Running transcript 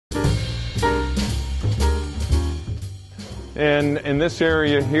And in this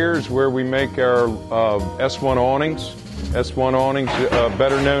area here is where we make our S1 awnings. S1 awnings,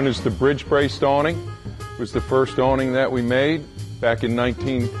 better known as the bridge braced awning, was the first awning that we made back in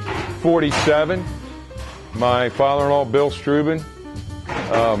 1947. My father-in-law, Bill Struben,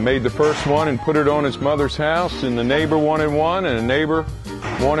 made the first one and put it on his mother's house, and the neighbor wanted one, and a neighbor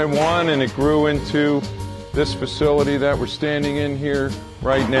wanted one, and it grew into this facility that we're standing in here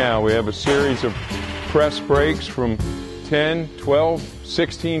right now. We have a series of press breaks from 10, 12,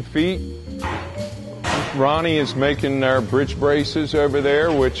 16 feet. Ronnie is making our bridge braces over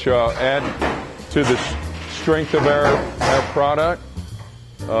there, which add to the strength of our product.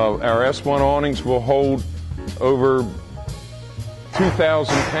 Our S1 awnings will hold over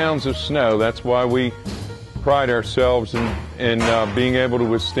 2,000 pounds of snow. That's why we pride ourselves in being able to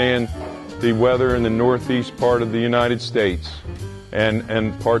withstand the weather in the northeast part of the United States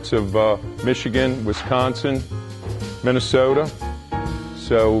and parts of Michigan, Wisconsin, Minnesota.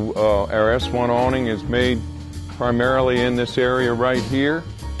 So our S1 awning is made primarily in this area right here.